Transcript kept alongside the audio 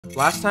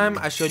Last time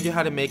I showed you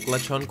how to make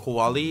Lechon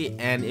Kawali,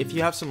 and if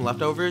you have some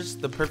leftovers,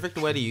 the perfect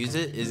way to use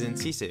it is in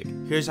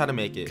sisig. Here's how to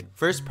make it.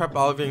 First, prep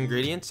all of your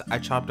ingredients. I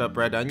chopped up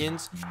red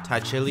onions, Thai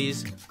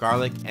chilies,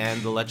 garlic,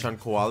 and the Lechon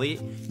Kawali.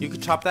 You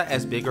could chop that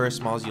as big or as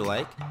small as you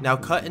like. Now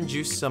cut and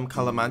juice some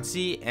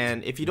calamansi,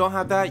 and if you don't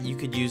have that, you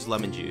could use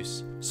lemon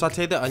juice.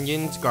 Sauté the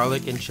onions,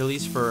 garlic, and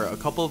chilies for a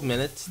couple of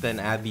minutes, then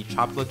add the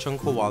chopped Lechon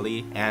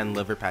Kawali and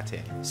liver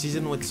pate.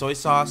 Season with soy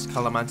sauce,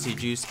 calamansi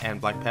juice,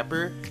 and black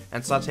pepper,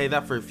 and sauté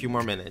that for a few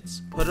more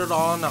minutes. Put it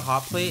all on a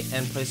hot plate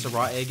and place a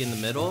raw egg in the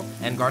middle,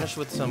 and garnish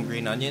with some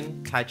green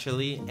onion, Thai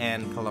chili,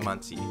 and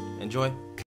calamansi. Enjoy!